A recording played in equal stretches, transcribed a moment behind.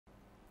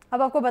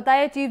अब आपको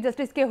बताएं, चीफ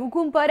जस्टिस के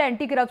हुक्म पर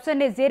एंटी करप्शन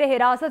ने जेर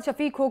हिरासत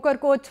शफी खोखर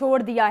को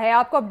छोड़ दिया है।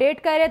 आपको अपडेट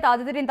कर रहे हैं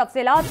ताज़ा तरीन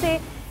तफसीलात से।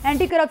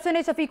 एंटी करप्शन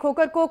ने शफी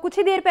खोखर को कुछ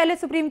ही देर पहले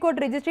सुप्रीम कोर्ट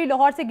रजिस्ट्री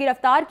लाहौर से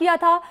गिरफ्तार किया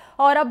था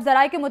और अब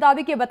जराये के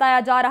मुताबिक ये बताया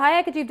जा रहा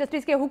है कि चीफ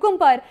जस्टिस के हुक्म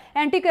पर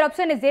एंटी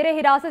करप्शन ने जेर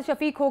हिरासत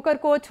शफी खोखर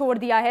को छोड़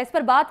दिया है। इस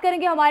पर बात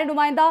करेंगे हमारे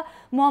नुमाइंदा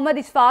मोहम्मद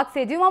इशफाक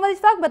से। जी मोहम्मद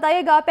इशफाक,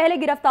 बताइएगा, पहले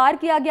गिरफ्तार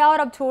किया गया और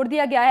अब छोड़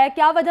दिया गया है,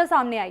 क्या वजह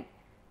सामने आई?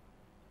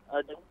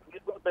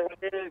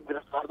 पहले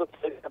गिरफ्तार तो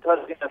किया गया था,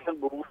 लेकिन असल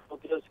बहुमत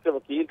के उसके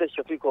वकील थे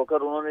शफी खोखर,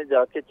 उन्होंने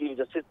जाके चीफ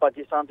जस्टिस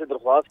पाकिस्तान से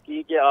दरख्वास्त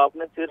की कि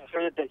आपने सिर्फ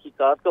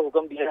तहकीकात का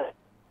हुक्म दिया है,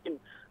 लेकिन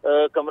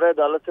कमरा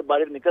अदालत से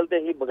बाहर निकलते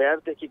ही बगैर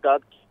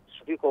तहकीकात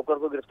शफी खोखर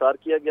को गिरफ्तार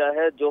किया गया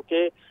है, जो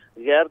कि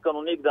गैर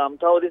कानूनी इकदाम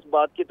था। और इस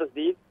बात की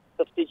तस्दीक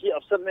तफ्तीशी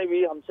अफसर ने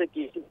भी हमसे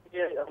की कि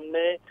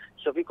हमने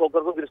शफी खोखर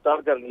को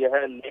गिरफ्तार कर लिया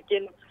है,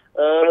 लेकिन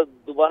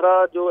दोबारा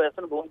जो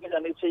एहसन भूम की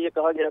जानिब से ये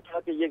कहा गया था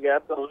कि ये गैर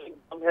कानूनी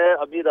इकदाम है।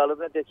 अभी अदालत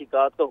ने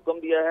तहकीकात का हुक्म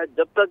दिया है,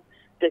 जब तक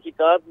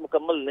तहकीकात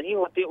मुकम्मल नहीं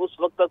होती उस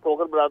वक्त तक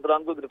खोखर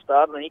बरादरान को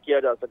गिरफ्तार नहीं किया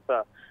जा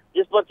सकता।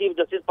 जिस पर चीफ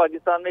जस्टिस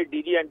पाकिस्तान ने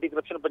डीजी एंटी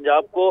करप्शन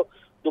पंजाब को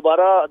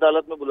दोबारा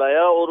अदालत में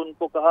बुलाया और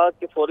उनको कहा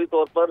कि फौरी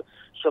तौर पर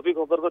शफी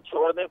खोखर को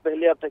छोड़ दें,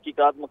 पहले आप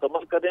तहकीकात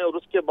मुकम्मल करें और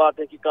उसके बाद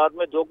तहकीकात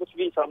में जो कुछ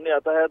भी सामने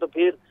आता है तो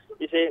फिर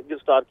इसे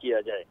गिरफ्तार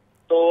किया जाए।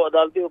 तो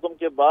अदालती हुक्म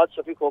के बाद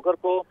शफी खोखर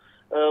को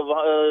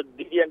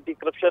डीजी एंटी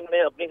करप्शन ने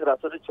अपनी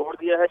हिरासत से छोड़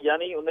दिया है,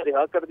 यानी उन्हें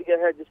रिहा कर दिया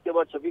है, जिसके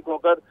बाद शफी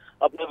खोखर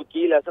अपने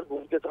वकील एहसन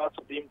भूम के साथ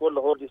सुप्रीम कोर्ट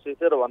लाहौर जिसे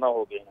से रवाना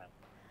हो गए हैं।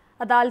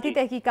 अदालती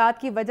तहकीकात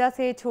की वजह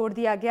से छोड़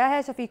दिया गया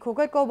है शफी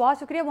खोखर को। बहुत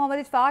शुक्रिया मोहम्मद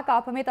इशफाक,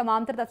 आप हमें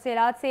तमाम तर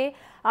तफसीलात से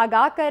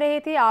आगाह कर रहे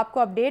थे। आपको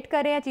अपडेट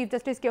कर रहे हैं, चीफ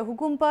जस्टिस के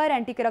हुक्म पर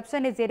एंटी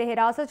करप्शन ने जेर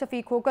हिरासत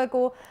शफी खोखर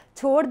को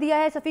छोड़ दिया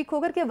है। शफी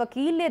खोखर के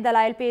वकील ने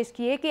दलाइल पेश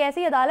किए कि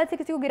ऐसी अदालत से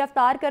किसी को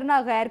गिरफ्तार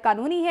करना गैर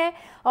कानूनी है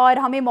और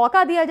हमें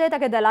मौका दिया जाए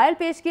ताकि दलाइल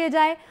पेश किए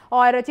जाएँ।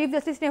 और चीफ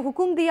जस्टिस ने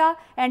हुक्म दिया,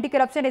 एंटी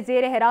करप्शन ने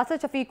जेर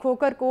हिरासत शफी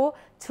खोखर को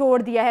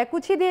छोड़ दिया है।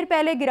 कुछ ही देर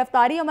पहले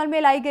गिरफ्तारी अमल में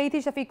लाई गई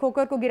थी, शफी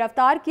खोखर को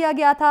गिरफ्तार किया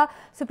गया था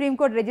सुप्रीम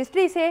कोर्ट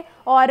रजिस्ट्री से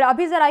और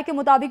अभी जराये के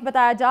मुताबिक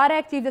बताया जा रहा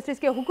है कि चीफ जस्टिस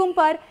के हुक्म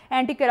पर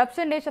एंटी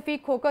करप्शन ने शफी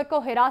खोखर को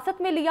हिरासत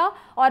में लिया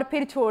और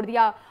फिर छोड़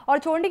दिया। और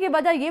छोड़ने की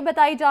वजह यह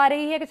बताई जा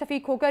रही है कि शफी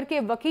खोखर के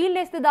वकील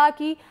ने इस्तदा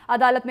की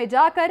अदालत में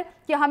जाकर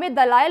कि हमें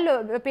दलाइल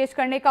पेश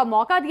करने का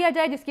मौका दिया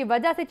जाए, जिसकी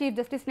वजह से चीफ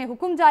जस्टिस ने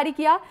हुक्म जारी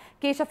किया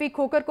कि शफी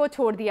खोखर को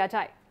छोड़ दिया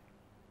जाए।